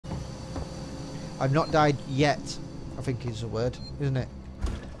I've not died yet, I think is the word, isn't it?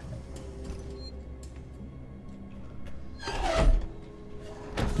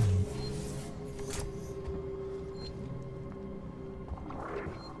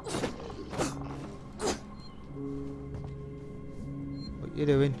 What you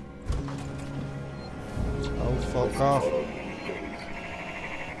doing? Oh, fuck off.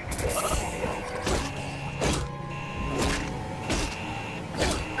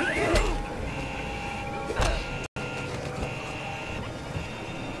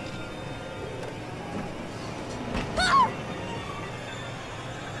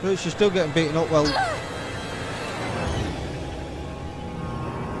 Look, she's still getting beaten up. Well,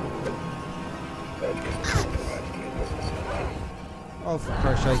 oh, for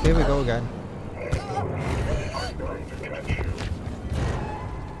Christ's sake, here we go again.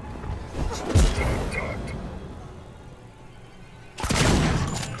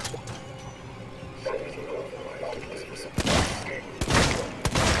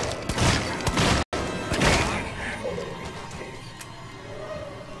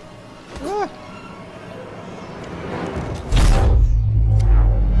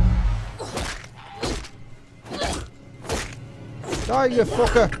 Die, you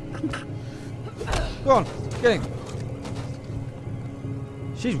fucker! Go on, get him.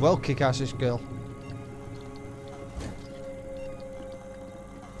 She's well kick-ass, this girl.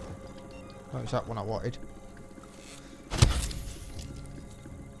 Oh, it's that one I wanted.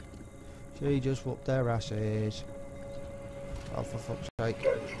 She just whooped their asses. Oh, for fuck's sake.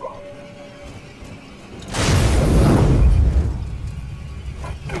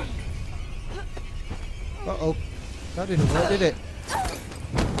 Uh-oh. That didn't work, did it?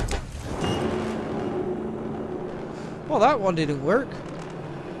 Well, that one didn't work.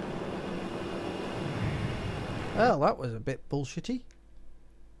 Well, that was a bit bullshitty.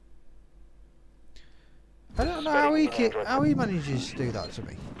 I don't know how he manages to do that to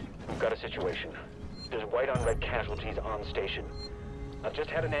me. We've got a situation. There's white on red casualties on station. I've just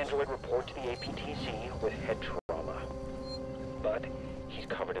had an android report to the APTC with head trauma. But he's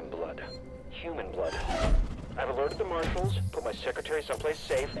covered in blood. Human blood. I've alerted the marshals, put my secretary someplace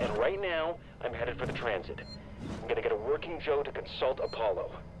safe, and right now, I'm headed for the transit. I'm gonna get a working Joe to consult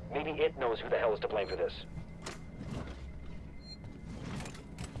Apollo. Maybe it knows who the hell is to blame for this.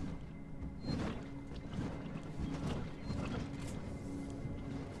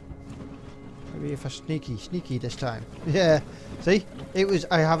 Maybe if I sneaky this time. Yeah, see? It was,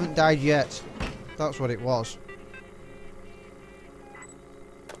 I haven't died yet. That's what it was.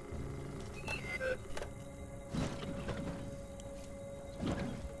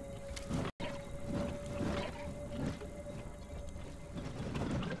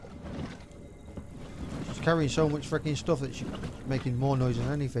 Carrying so much freaking stuff that she's making more noise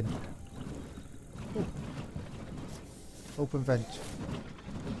than anything. Ooh. Open vent.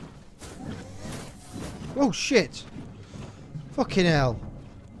 Oh shit! Fucking hell!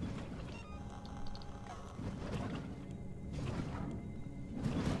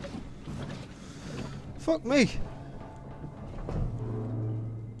 Fuck me!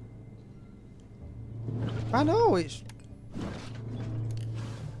 I know it's.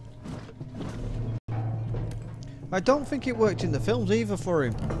 I don't think it worked in the films either for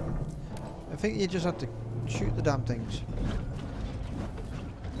him. I think you just had to shoot the damn things.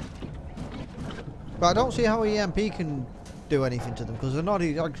 But I don't see how EMP can do anything to them because they're not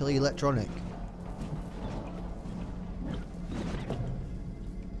actually electronic.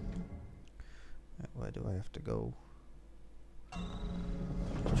 Where do I have to go?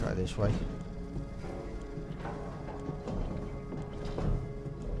 Let's try this way.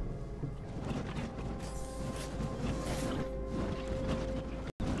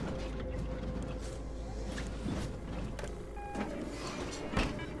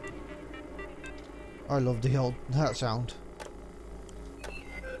 I love the old that sound.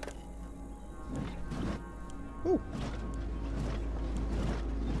 Ooh.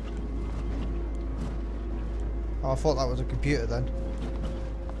 Oh, I thought that was a computer then.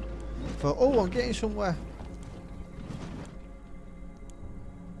 But oh, I'm getting somewhere.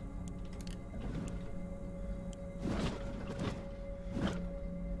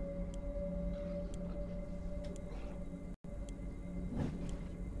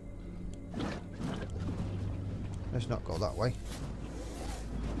 Let's not go that way.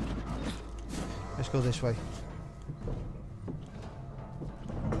 Let's go this way.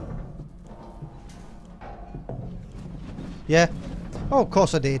 Yeah. Oh, of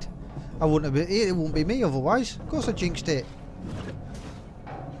course I did. I wouldn't have been. It wouldn't be me otherwise. Of course I jinxed it.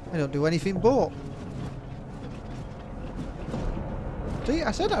 I don't do anything but. See,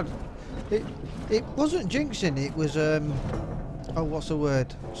 I said I'd. It wasn't jinxing. It was oh, what's the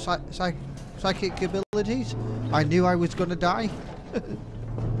word? Psychic abilities. I knew I was gonna die.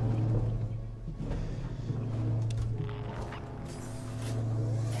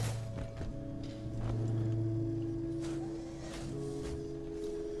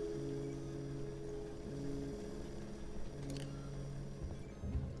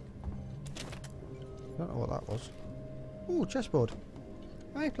 Don't know what that was. Ooh, chessboard.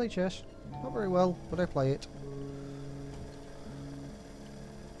 I play chess. Not very well, but I play it.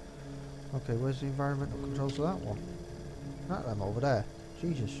 Okay, where's the environmental controls for that one? Not them over there.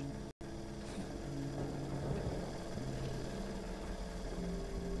 Jesus.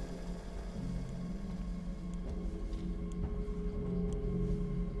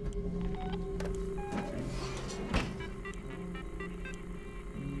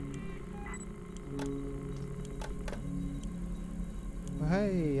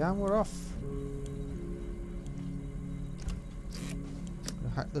 Hey, and we're off.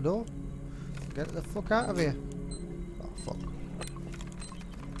 Gonna hack the door. Get the fuck out of here. Oh, fuck.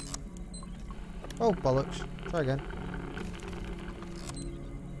 Oh, bollocks. Try again.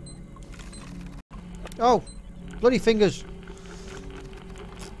 Oh! Bloody fingers!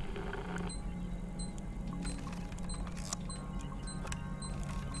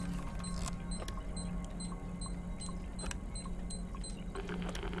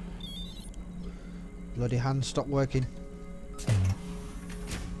 Bloody hands stopped working.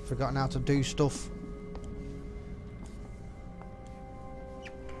 Forgotten how to do stuff.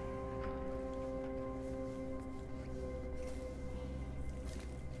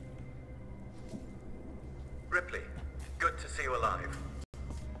 Ripley, good to see you alive.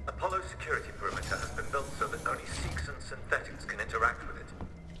 Apollo's security perimeter has been built so that only Seeks and synthetics can interact with it.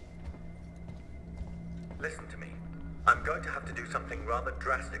 Listen to me. I'm going to have to do something rather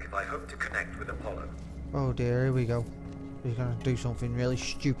drastic if I hope to connect with Apollo. Oh dear, here we go. He's gonna do something really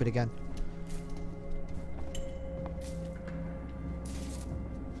stupid again.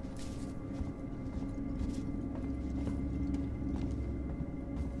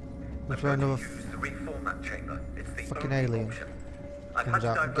 Looks like another Use the reformat chamber. It's the fucking only alien option. I've had comes to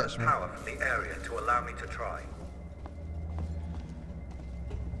out and divert gets me. power from the area to allow me to try.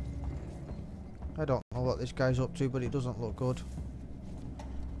 I don't know what this guy's up to, but it doesn't look good.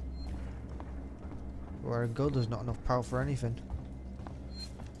 Wearing gold, there's not enough power for anything.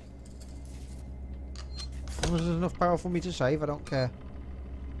 As long as there's enough power for me to save, I don't care.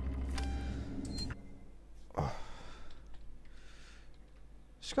 Oh.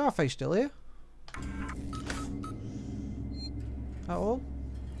 Scarface still here? At all?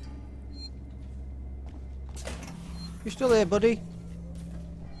 You still here, buddy?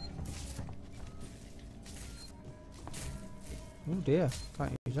 Oh dear,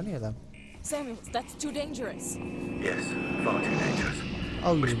 can't use any of them. Samuels, that's too dangerous. Yes, far too dangerous.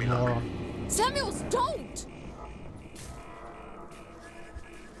 Oh, Wish you me luck. moron. Samuels, don't!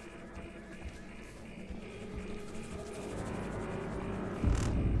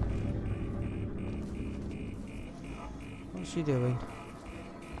 What's he doing?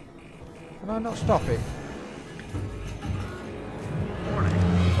 Can I not stop it? Warning.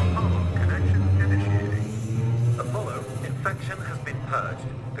 Apollo connection initiating. Apollo, infection has been purged.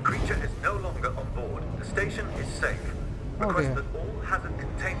 The creature is no longer on board. The station is safe. Oh, Request dear. that all hazard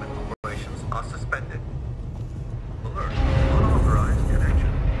containment operations are suspended. Alert. Unauthorized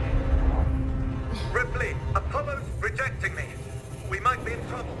connection. Ripley, Apollo's rejecting me. We might be in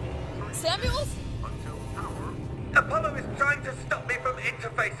trouble. Samuels? Apollo is trying to stop me from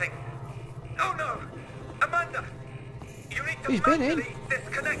interfacing. Oh no! Amanda! You need to He's been in. manually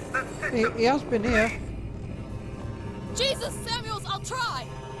disconnect the system. He has been here. Please. Jesus, Samuels, I'll try!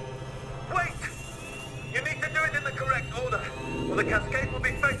 Wait! You need to do it in the correct order, or the cascade will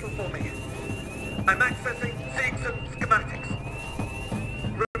be fatal for me. I'm accessing Seeks and schematics.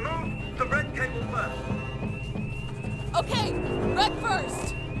 Remove the red cable first. Okay, red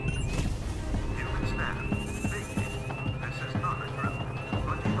first! Human staff, thinking. This is not a drill.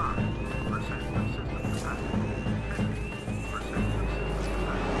 25% of system capacity. 50% of system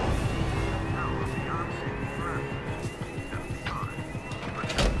capacity. Power beyond safe parameters. 75%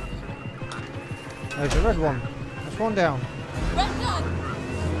 of system capacity. There's a red one. There's one down. Red done!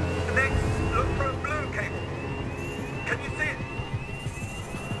 Next, look for a blue cable. Can you see it?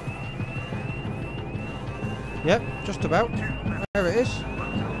 Yep, just about. There it is.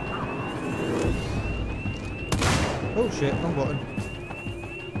 Oh shit, wrong button.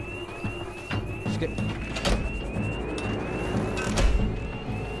 Skip.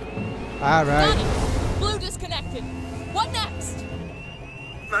 Got Alright. it! Blue disconnected. What next?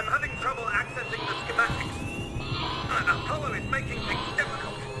 I'm having trouble accessing the schematics. Apollo is making things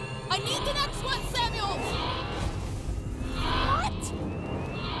difficult. I need the next one, Samuels! What?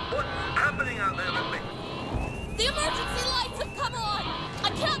 What's happening out there, Ripley? The emergency lights have come on!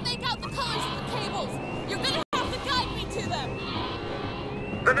 I can't make out the colors of the cables! You're gonna have to guide me to them!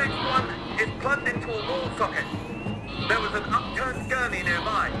 The next one is plugged into a wall socket. There was an upturned gurney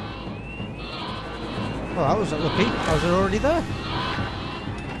nearby. Oh, I wasn't lucky. I was already there.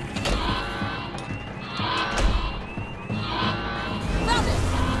 Found it!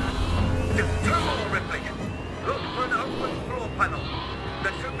 Just two more, Ripley. Look for an open floor panel.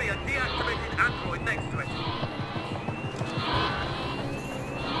 There should be a deactivated android next to it.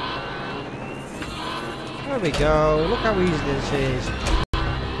 There we go. Look how easy this is.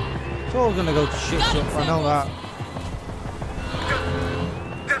 It's all gonna go to shit. Got it, I know that.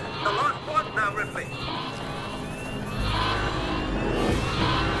 Just the last one now, Ripley.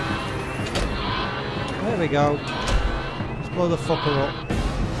 There we go. Let's blow the fucker up.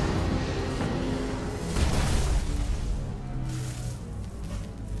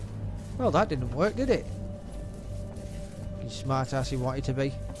 Well, that didn't work, did it? You smart ass he wanted to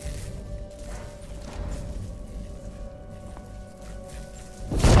be.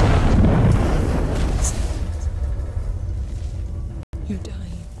 You're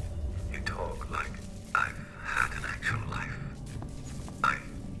dying. You talk like I've had an actual life. I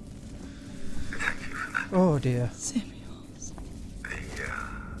thank you for that. Oh dear. Samuels. The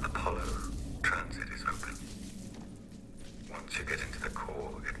Apollo transit is open. Once you get into the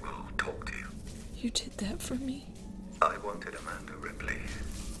core, it will talk to you. You did that for me? I wanted Amanda Ripley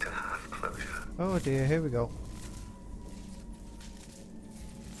to have closure. Oh dear, here we go.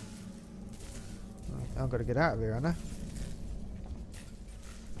 Right, I've got to get out of here, Anna.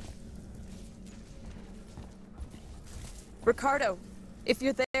 Ricardo, if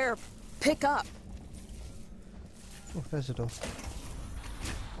you're there, pick up. Oh, there's a door.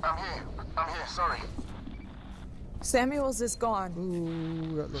 I'm here, sorry. Samuels is gone.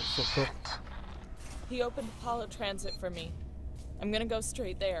 Ooh, that looks fucked up. He opened Apollo Transit for me. I'm gonna go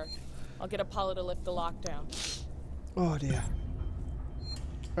straight there. I'll get Apollo to lift the lockdown. Oh dear.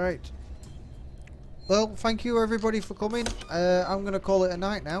 Right. Well, thank you everybody for coming. I'm going to call it a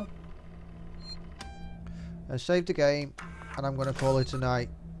night now. I saved the game and I'm going to call it a night.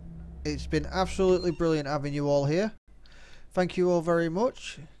 It's been absolutely brilliant having you all here. Thank you all very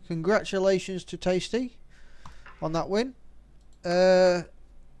much. Congratulations to Tasty on that win.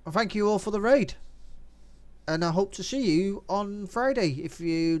 Thank you all for the raid. And I hope to see you on Friday if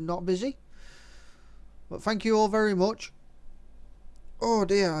you're not busy. But thank you all very much. Oh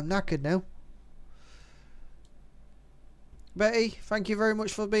dear, I'm knackered now. Betty, thank you very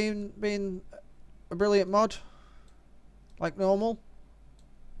much for being a brilliant mod. Like normal.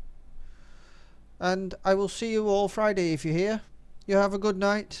 And I will see you all Friday if you're here. You have a good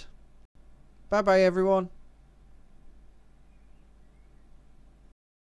night. Bye bye everyone.